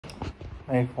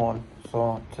A1.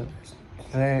 So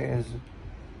today is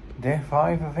day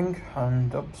 5, I think,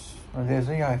 and oops, on day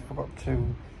Z I forgot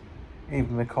to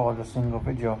even record a single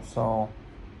video, so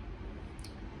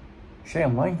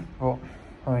shame like, but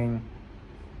I mean,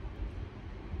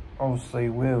 obviously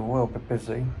we're a bit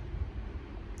busy,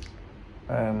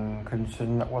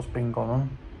 considering that what's been going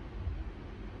on.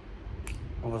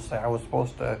 Obviously I was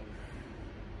supposed to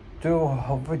do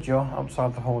a video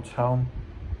outside the hotel.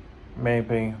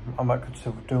 Maybe I might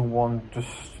consider doing one just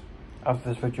after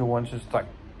this video once it's like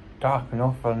dark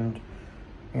enough, and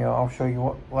you know, I'll show you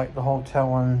what like the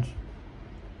hotel and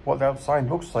what the outside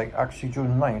looks like actually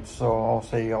during the night. So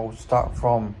I'll start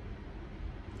from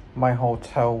my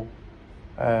hotel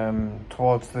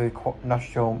towards the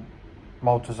National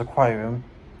Malta's Aquarium,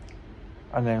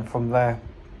 and then from there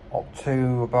up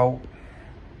to about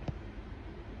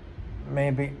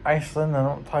maybe Iceland, I'm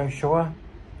not entirely sure,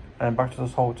 and back to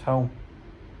this hotel.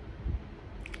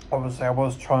 Obviously I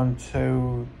was trying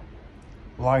to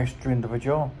live stream the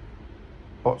video,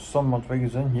 but for some odd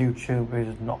reason YouTube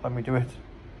is not letting me do it.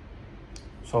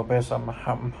 So basically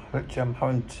I'm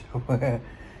having to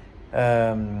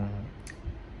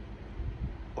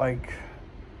like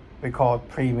record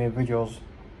premium videos.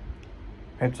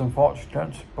 It's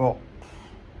unfortunate, but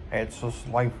it's just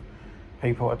life,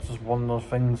 people. It's just one of those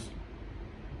things.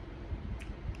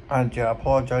 And yeah, I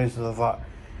apologise for that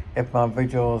if my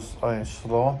videos are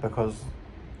slow, because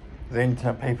the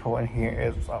internet people in here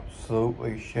is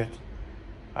absolutely shit.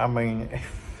 I mean,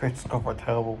 it's quite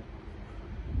terrible.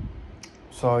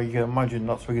 So you can imagine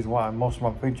that's the reason why most of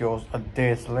my videos are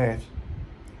days late.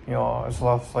 You know, it's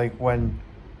like when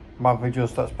my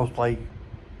videos that's supposed to like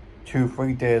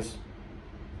 2-3 days,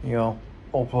 you know,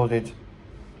 uploaded.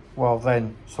 Well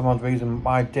then, some odd reason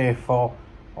my day 4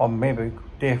 or maybe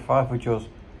day 5 videos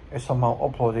is somehow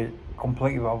uploaded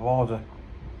completely out of order.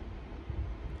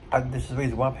 And this is the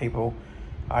reason why people,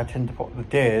 I tend to put the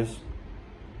days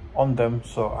on them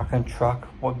so I can track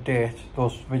what date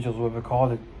those videos were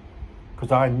recorded.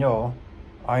 Because I know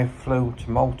I flew to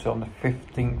Malta on the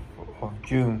 15th of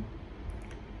June,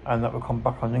 and that will come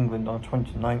back on England on the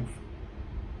 29th.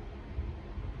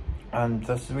 And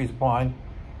that's the reason why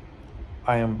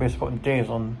I am basically putting days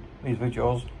on these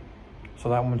videos, so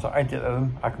that once I edit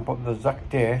them, I can put the exact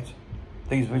date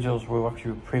these videos were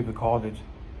actually pre-recorded.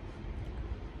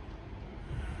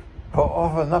 But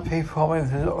other than that, people, I mean,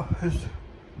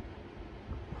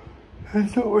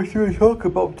 there's not much to talk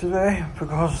about today,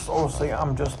 because obviously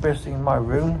I'm just basically in my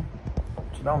room.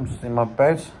 So now I'm just in my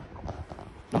bed.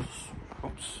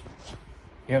 Oops.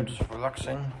 Yeah, just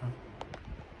relaxing.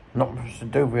 Not much to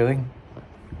do really.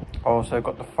 Also, I've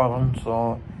got the fan on,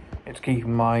 so it's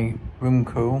keeping my room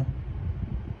cool.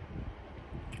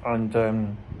 And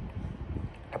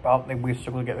apparently we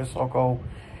struggle to get this local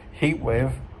heat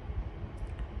wave,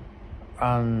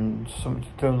 and something to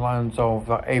do in lines of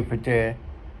that every day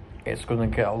it's going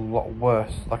to get a lot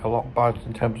worse, like a lot bad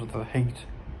in terms of the heat.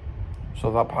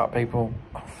 So that part, people,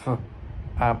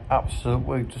 I'm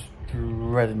absolutely just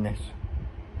dreading it.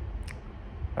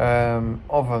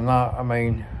 Other than that, I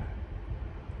mean,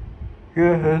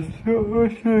 yeah, that's not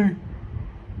much I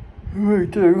really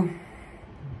do.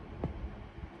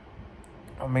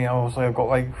 I mean, obviously I've got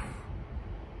like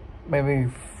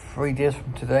maybe 3 days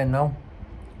from today now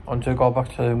until I go back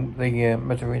to the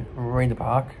Marina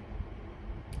Park.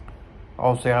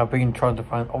 Obviously I've been trying to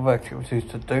find other activities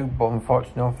to do, but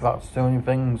unfortunately that's the only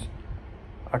things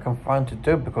I can find to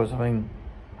do, because I mean,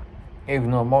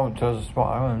 even though Malta is a small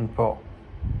island, but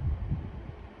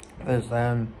there's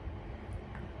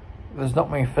not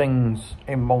many things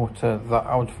in Malta that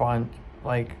I would find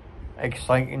like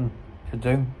exciting to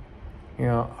do. You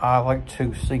know, I like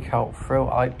to seek out thrill.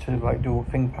 I like to like do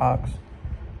theme parks,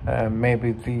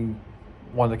 maybe the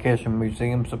one occasion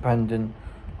museums, depending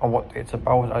on what it's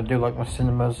about. I do like my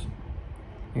cinemas.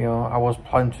 You know, I was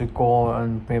planning to go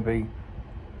and maybe,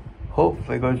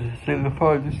 hopefully, go to see the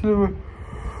 5D cinema.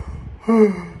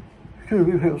 Gonna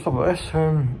be pick up some of this.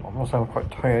 I'm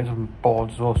quite tired and bored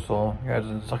as well, so yeah,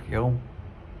 it's exactly all.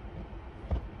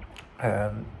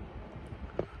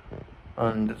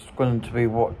 And it's going to be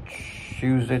what,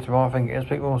 Tuesday tomorrow, I think it is,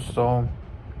 people. So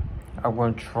I'm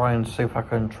going to try and see if I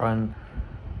can try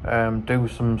and do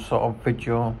some sort of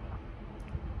video.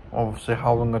 Obviously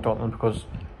how long I don't know, because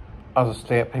as I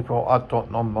state, people, I don't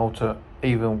know Malta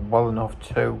even well enough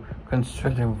to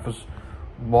considering was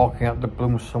walking out the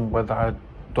bloom somewhere that I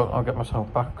don't know how to get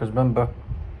myself back. Because remember,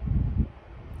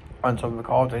 until I'm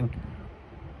recording,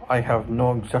 I have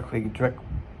no exactly direct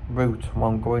route where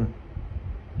I'm going,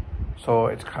 so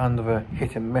it's kind of a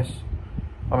hit and miss.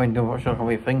 I mean, the much I can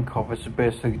really think of is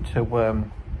basically to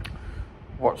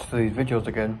watch these videos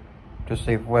again to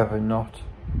see whether or not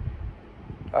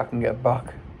I can get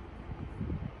back.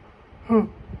 Other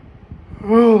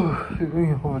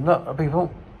than that,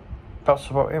 people, that's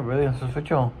about it really. That's this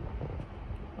video.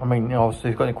 I mean, obviously,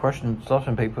 if you've got any questions,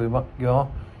 asking people, you're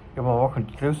more welcome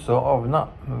to do so. Other than that,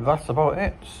 that's about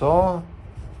it. So,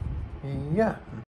 yeah.